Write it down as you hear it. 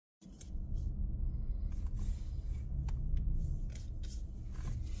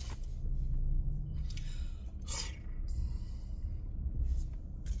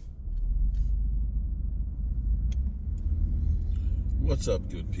What's up,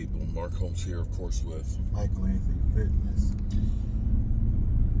 good people? Mark Holmes here, of course, with Michael Anthony Fitness.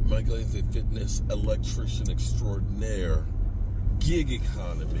 Michael Anthony Fitness, electrician extraordinaire, gig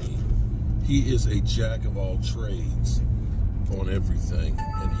economy. He is a jack of all trades on everything,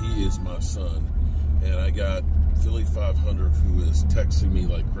 and he is my son. And I got Philly 500 who is texting me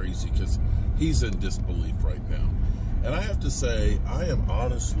like crazy because he's in disbelief right now. And I have to say, I am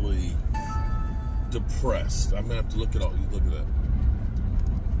honestly depressed. I'm gonna have to look at all. You look at that.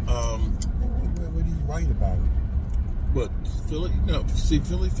 What do you write about it? But Philly, no. See,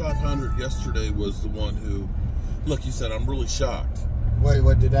 Philly 500 yesterday was the one who, look. He said, "I'm really shocked."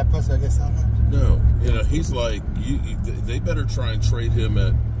 What did that person get something? No, he's like, they better try and trade him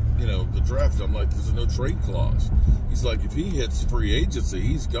at, the draft. I'm like, there's no trade clause. He's like, if he hits free agency,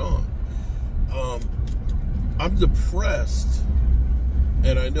 he's gone. I'm depressed.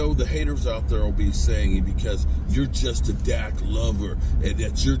 And I know the haters out there will be saying it because you're just a Dak lover and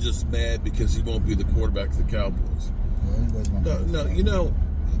that you're just mad because he won't be the quarterback of the Cowboys. No,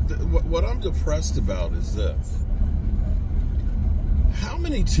 what I'm depressed about is this. How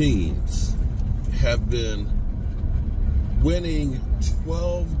many teams have been winning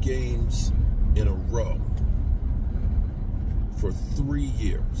 12 games in a row for 3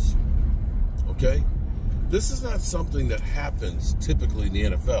 years? Okay? This is not something that happens typically in the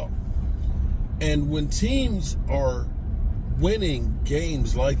NFL. And when teams are winning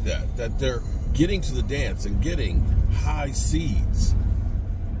games like that they're getting to the dance and getting high seeds,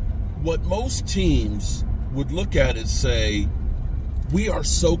 what most teams would look at is say, we are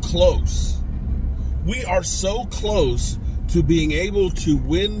so close. We are so close to being able to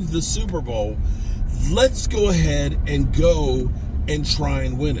win the Super Bowl. Let's go ahead and go and try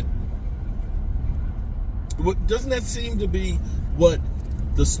and win it. Doesn't that seem to be what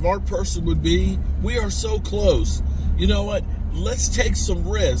the smart person would be? We are so close. You know what? Let's take some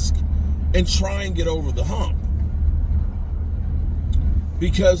risk and try and get over the hump.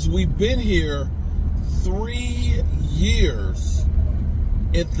 Because we've been here 3 years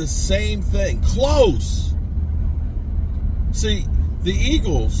at the same thing. Close. See, the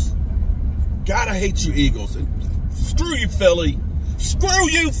Eagles, God, I hate you, Eagles. And screw you, Philly. Screw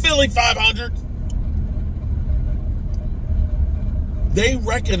you, Philly 500. They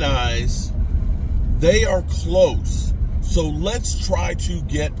recognize they are close. So let's try to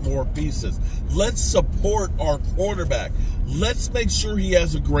get more pieces. Let's support our quarterback. Let's make sure he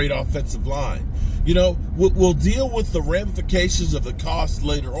has a great offensive line. We'll deal with the ramifications of the cost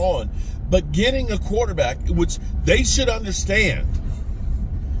later on. But getting a quarterback, which they should understand.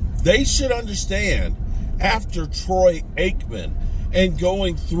 They should understand after Troy Aikman and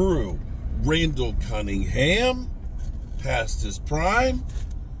going through Randall Cunningham, past his prime,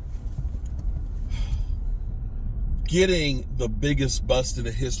 getting the biggest bust in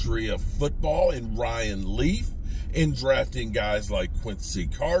the history of football in Ryan Leaf, in drafting guys like Quincy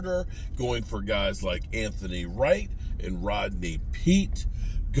Carter, going for guys like Anthony Wright and Rodney Peete,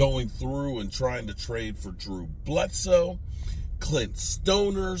 going through and trying to trade for Drew Bledsoe, Clint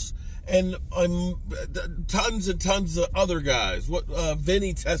Stoners, and tons and tons of other guys.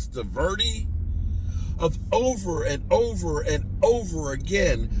 Vinny Testaverde, of over and over and over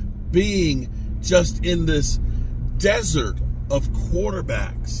again being just in this desert of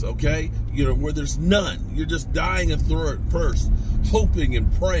quarterbacks, okay? Where there's none. You're just dying at first, hoping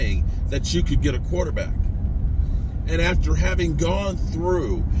and praying that you could get a quarterback. And after having gone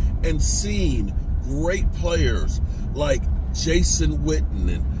through and seen great players like Jason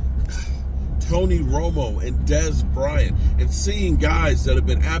Witten and Tony Romo and Dez Bryant, and seeing guys that have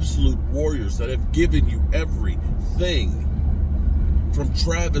been absolute warriors that have given you everything, from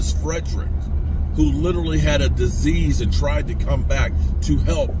Travis Frederick, who literally had a disease and tried to come back to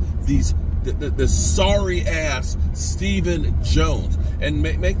help the sorry ass Stephen Jones. And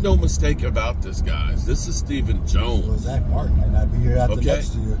make no mistake about this, guys. This is Stephen Jones. Well, Zach Martin might not be here after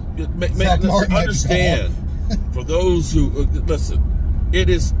next year. Understand, for those who listen, it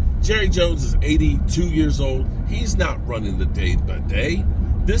is. Jerry Jones is 82 years old. He's not running the day-by-day.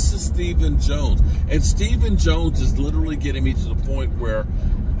 This is Stephen Jones. And Stephen Jones is literally getting me to the point where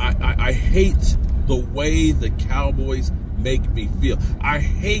I hate the way the Cowboys make me feel. I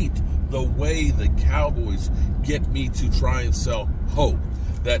hate the way the Cowboys get me to try and sell hope.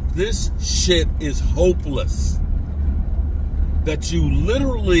 That this shit is hopeless. That you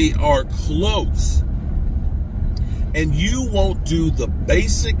literally are close. And you won't do the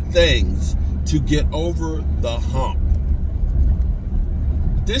basic things to get over the hump.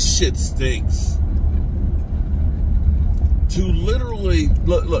 This shit stinks. To literally,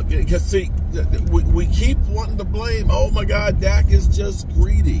 look, because see, we keep wanting to blame. Oh my God, Dak is just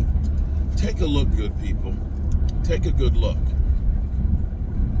greedy. Take a look, good people. Take a good look.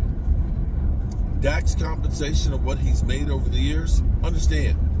 Dak's compensation of what he's made over the years,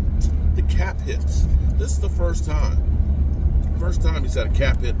 understand, the cap hits. This is the first time. First time he's had a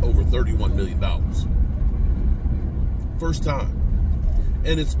cap hit over $31 million. First time.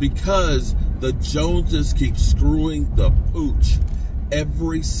 And it's because the Joneses keep screwing the pooch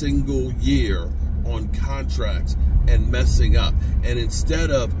every single year on contracts and messing up. And instead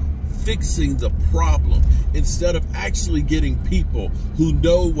of fixing the problem, instead of actually getting people who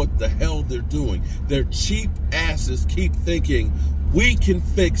know what the hell they're doing, their cheap asses keep thinking we can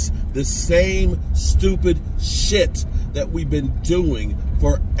fix the same stupid shit that we've been doing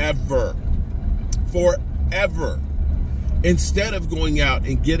forever. Forever. Instead of going out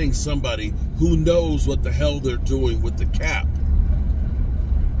and getting somebody who knows what the hell they're doing with the cap.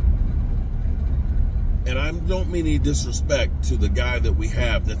 And I don't mean any disrespect to the guy that we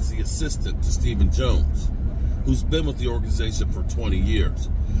have that's the assistant to Stephen Jones, who's been with the organization for 20 years.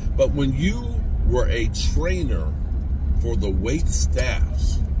 But when you were a trainer for the wait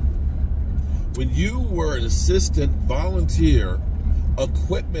staffs, when you were an assistant volunteer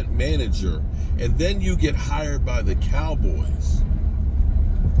equipment manager, and then you get hired by the Cowboys,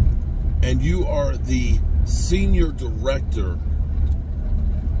 and you are the senior director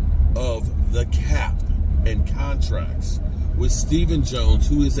of the cap and contracts with Stephen Jones,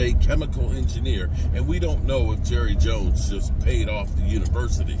 who is a chemical engineer, and we don't know if Jerry Jones just paid off the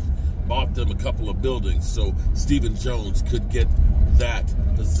university, bought them a couple of buildings so Stephen Jones could get that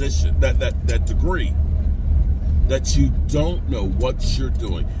position, that degree. That you don't know what you're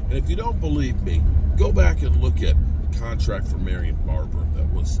doing. And if you don't believe me, go back and look at the contract for Marion Barber. That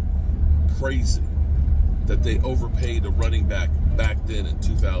was crazy. That they overpaid a running back then in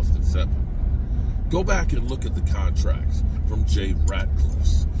 2007. Go back and look at the contracts from Jay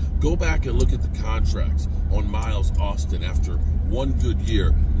Ratcliffe's. Go back and look at the contracts on Miles Austin after one good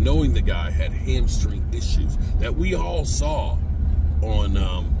year, knowing the guy had hamstring issues that we all saw on,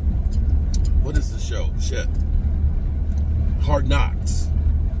 what is the show? Shit. Hard Knocks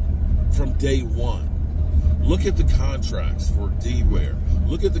from day one. Look at the contracts for D-Ware.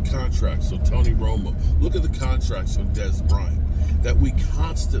 Look at the contracts on Tony Romo. Look at the contracts on Des Bryant that we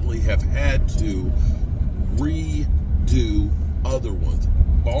constantly have had to redo other ones.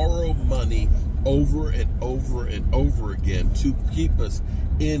 Borrow money over and over and over again to keep us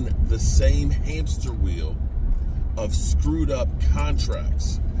in the same hamster wheel of screwed up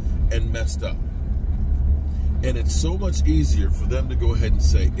contracts and messed up. And it's so much easier for them to go ahead and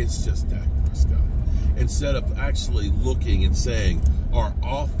say, it's just Dak Prescott. Instead of actually looking and saying, our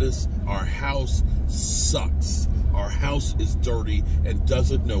office, our house sucks. Our house is dirty and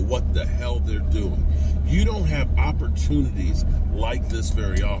doesn't know what the hell they're doing. You don't have opportunities like this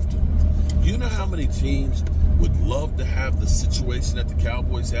very often. You know how many teams would love to have the situation that the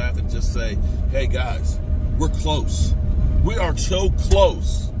Cowboys have and just say, hey guys, we're close. We are so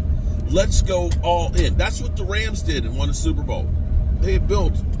close. Let's go all in. That's what the Rams did and won a Super Bowl. They had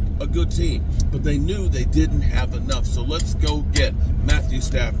built a good team, but they knew they didn't have enough. So let's go get Matthew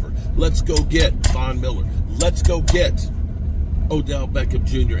Stafford. Let's go get Von Miller. Let's go get Odell Beckham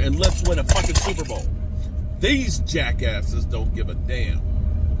Jr. and let's win a fucking Super Bowl. These jackasses don't give a damn.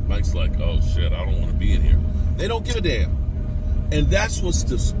 Mike's like, oh shit, I don't want to be in here. They don't give a damn. And that's what's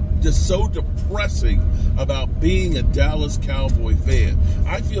just so depressing about being a Dallas Cowboy fan.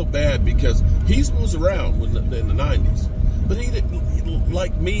 I feel bad because he was around in the 90s. But he didn't,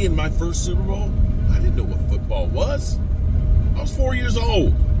 like me in my first Super Bowl, I didn't know what football was. I was 4 years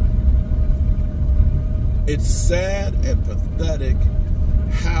old. It's sad and pathetic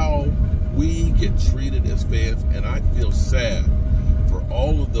how we get treated as fans, and I feel sad for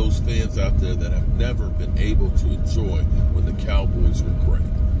all of those fans out there that have never been able to enjoy when the Cowboys were great.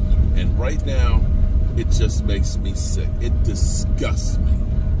 And right now, it just makes me sick. It disgusts me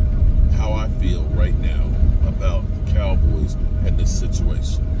how I feel right now about the Cowboys and this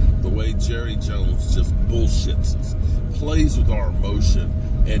situation. The way Jerry Jones just bullshits us, plays with our emotion,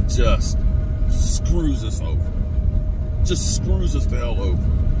 and just screws us over. Just screws us the hell over.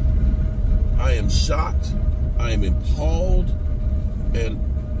 I am shocked, I am appalled, and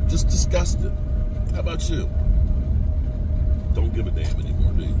just disgusted. How about you? Don't give a damn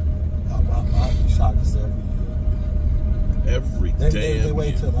anymore, do you? I'm shocked this every year. Every damn year. They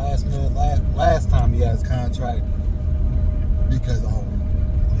wait till last minute, last time he had his contract because he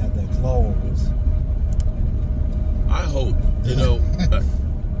had that clause. I hope, you know.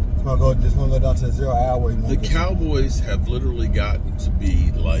 It's gonna go down to 0 hour. The Cowboys have literally gotten to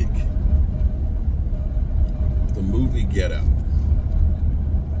be like the movie Get Out.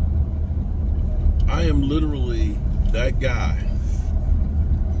 I am literally that guy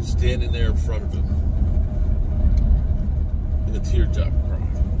who's standing there in front of him in a teardrop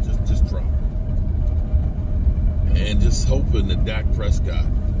crying, just dropping, and just hoping that Dak Prescott,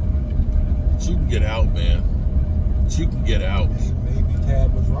 that you can get out, man. That you can get out. Maybe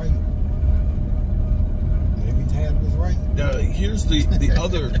Tad was right. Now, here's the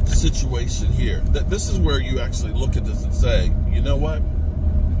other situation here. This is where you actually look at this and say, you know what?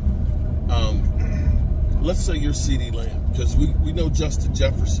 Let's say you're CeeDee Lamb, because we know Justin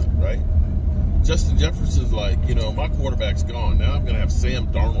Jefferson, right? Justin Jefferson's like, you know, my quarterback's gone. Now I'm going to have Sam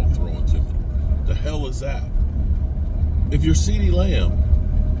Darnold throwing to me. The hell is that? If you're CeeDee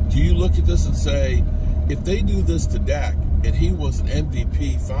Lamb, do you look at this and say, if they do this to Dak and he was an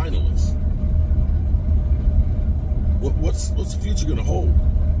MVP finalist, what's the future going to hold?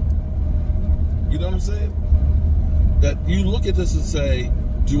 You know what I'm saying? That you look at this and say,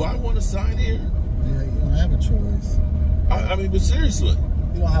 do I want to sign here? Yeah, you don't have a choice. I mean, but seriously.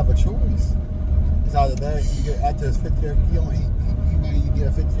 You don't have a choice. It's either that, you get after his 5th year, you get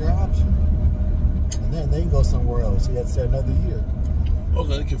a 5th year option. And then they can go somewhere else. So you have to stay another year. Oh,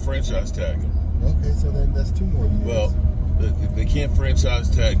 then they can franchise tag him. Okay, so then that's 2 more years. Well, they can't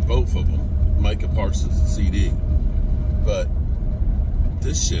franchise tag both of them, Micah Parsons and CD. But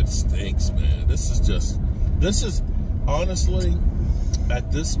this shit stinks, man. This is honestly,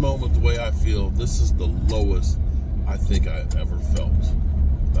 at this moment, the way I feel, this is the lowest I think I've ever felt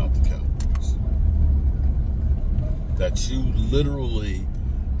about the Cowboys. That you literally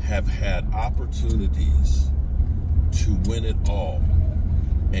have had opportunities to win it all,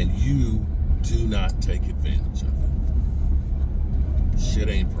 and you do not take advantage of it. Shit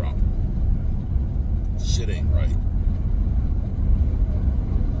ain't proper. Shit ain't right.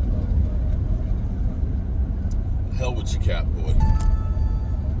 The hell with you, Cap boy.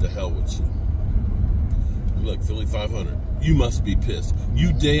 The hell with you. Look, Philly 500. You must be pissed.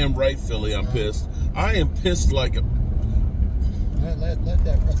 You damn right, Philly, I'm pissed. I am pissed like a... Let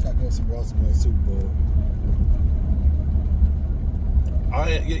Dak Prescott go somewhere else and win a Super Bowl.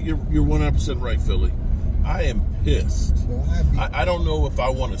 You're 100% right, Philly. I am pissed. I don't know if I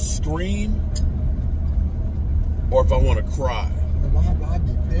want to scream or if I want to cry. I'd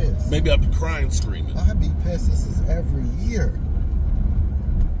be pissed. Maybe I'd be crying, screaming. I'd be pissed. This is every year.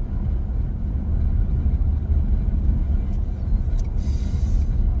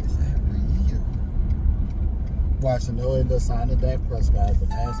 It's every year. Watching no end up signing Dak Prescott at the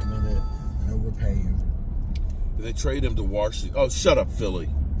last minute and overpay him. They trade him to Washington. Oh, shut up, Philly.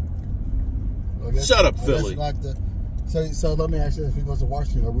 Guess, shut up, Philly. Like so let me ask you, if he goes to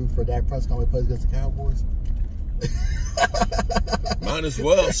Washington, are we for Dak Prescott when he plays against the Cowboys? Might as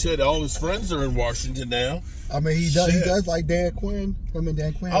well. Shit, all his friends are in Washington now. I mean, he does like Dan Quinn.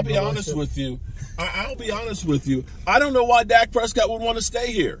 Dan Quinn. I'll be honest with you. I'll be honest with you. I don't know why Dak Prescott would want to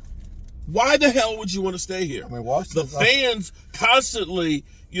stay here. Why the hell would you want to stay here? I mean, Washington. The fans constantly,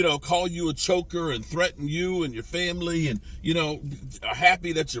 call you a choker and threaten you and your family, and are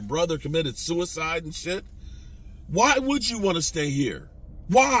happy that your brother committed suicide and shit. Why would you want to stay here?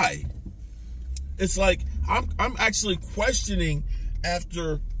 Why? It's like I'm actually questioning,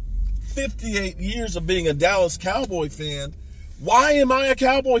 after 58 years of being a Dallas Cowboy fan, why am I a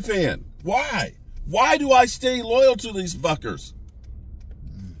Cowboy fan? Why? Why do I stay loyal to these fuckers?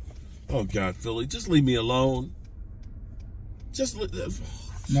 Oh, God, Philly, just leave me alone.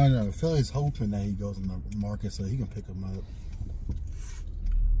 No, Philly's hoping that he goes in the market so he can pick them up.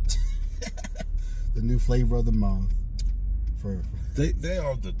 The new flavor of the month. They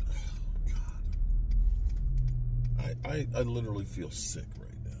are the... I literally feel sick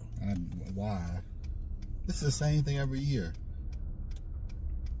right now. Why? This is the same thing every year.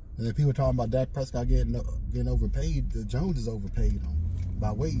 And then people talking about Dak Prescott getting overpaid. The Jones is overpaid him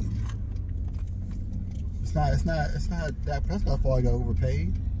by waiting. It's not Dak Prescott's fault he got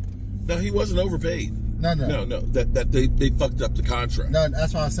overpaid. No, he wasn't overpaid. No. That they fucked up the contract. No,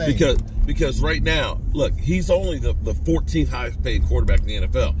 that's what I'm saying. Because right now, look, he's only the 14th highest paid quarterback in the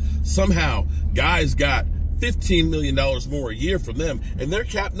NFL. Somehow, guys got $15 million more a year from them, and their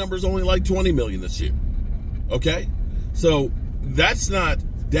cap number is only like $20 million this year. Okay? So that's not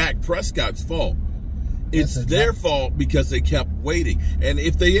Dak Prescott's fault. It's their fault because they kept waiting. And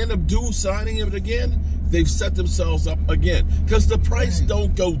if they end up signing him again, they've set themselves up again. Because the price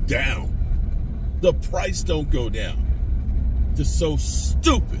don't go down. The price don't go down. They're so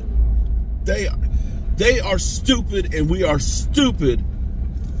stupid. They are stupid, and we are stupid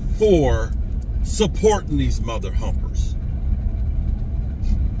for supporting these mother humpers.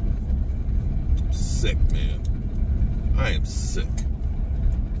 I'm sick, man. I am sick.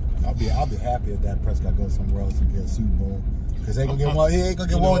 I'll be happy if Dak Prescott goes somewhere else and get a Super Bowl. Because he ain't gonna get one. He ain't gonna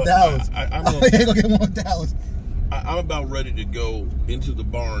get one with Dallas. He ain't gonna get one with Dallas. I'm about ready to go into the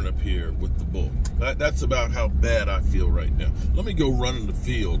barn up here with the bull. That's about how bad I feel right now. Let me go run in the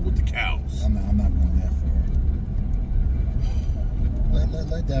field with the cows. I'm not going that far.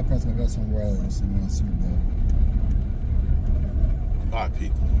 Let Dak Prescott go somewhere else and win a Super Bowl. All right,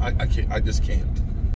 people. I can't. I just can't.